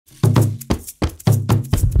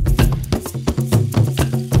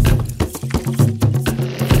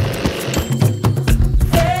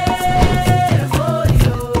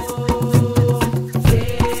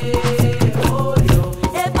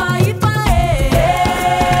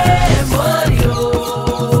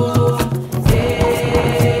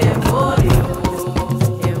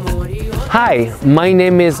Hi, my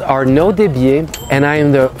name is Arnaud Debier and I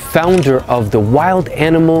am the founder of the Wild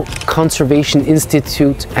Animal Conservation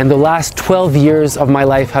Institute, and the last 12 years of my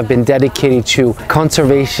life have been dedicated to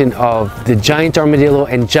conservation of the giant armadillo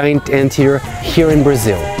and giant anteater here in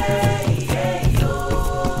Brazil.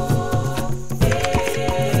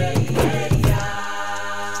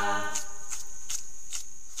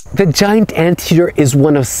 The giant anteater is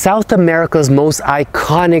one of South America's most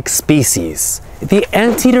iconic species. The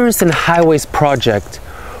Anteaters and Highways project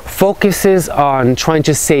focuses on trying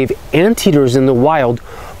to save anteaters in the wild,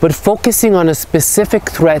 but focusing on a specific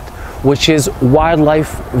threat, which is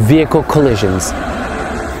wildlife vehicle collisions.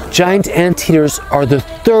 Giant anteaters are the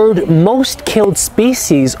third most killed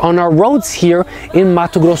species on our roads here in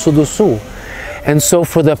Mato Grosso do Sul. And so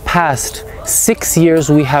for the past 6 years,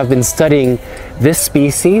 we have been studying this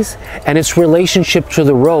species and its relationship to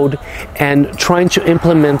the road and trying to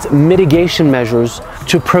implement mitigation measures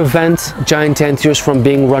to prevent giant anteaters from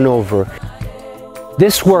being run over.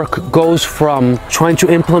 This work goes from trying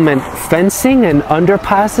to implement fencing and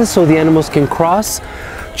underpasses so the animals can cross,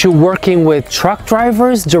 to working with truck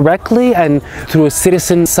drivers directly and through a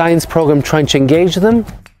citizen science program trying to engage them.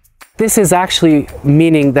 This is actually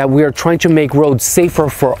meaning that we are trying to make roads safer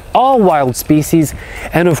for all wild species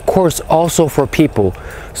and of course also for people.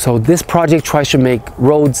 So this project tries to make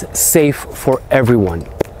roads safe for everyone.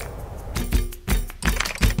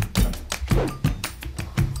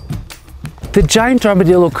 The Giant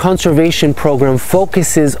Armadillo Conservation Program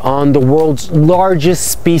focuses on the world's largest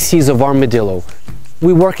species of armadillo.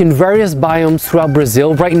 We work in various biomes throughout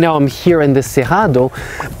Brazil. Right now I'm here in the Cerrado,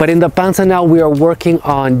 but in the Pantanal we are working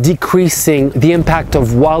on decreasing the impact of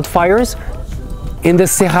wildfires. In the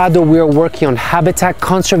Cerrado we are working on habitat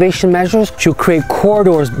conservation measures to create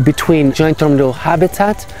corridors between giant armadillo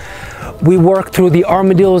habitat. We work through the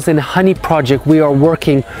Armadillos and Honey project. We are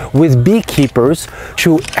working with beekeepers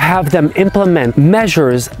to have them implement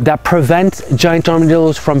measures that prevent giant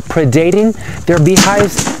armadillos from predating their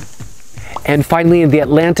beehives. And finally, in the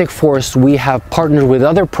Atlantic forest, we have partnered with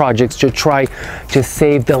other projects to try to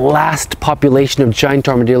save the last population of giant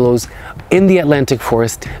armadillos in the Atlantic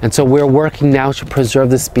forest. And so we're working now to preserve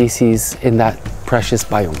the species in that precious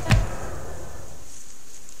biome.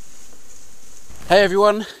 Hey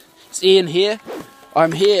everyone, it's Ian here.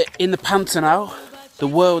 I'm here in the Pantanal, the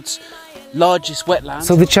world's largest wetland.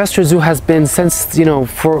 So the Chester Zoo has been, since, in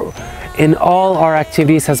all our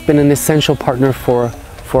activities, has been an essential partner for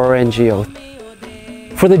our NGO.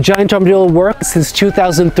 For the giant armadillo work, since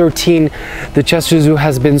 2013, the Chester Zoo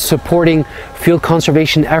has been supporting field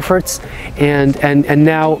conservation efforts and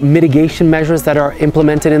now mitigation measures that are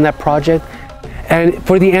implemented in that project. And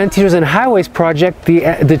for the Anteaters and Highways project,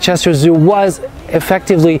 the Chester Zoo was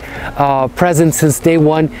effectively present since day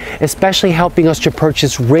one, especially helping us to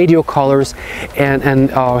purchase radio collars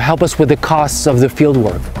and help us with the costs of the field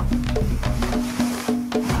work.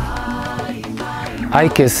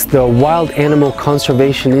 ICAS, the Wild Animal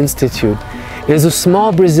Conservation Institute, is a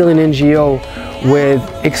small Brazilian NGO with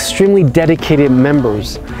extremely dedicated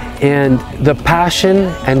members, and the passion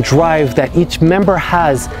and drive that each member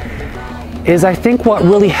has is, I think, what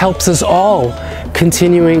really helps us all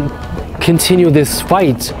continue this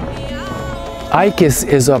fight. ICAS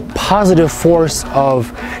is a positive force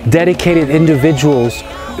of dedicated individuals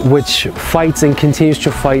which fights and continues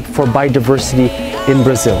to fight for biodiversity in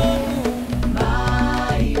Brazil.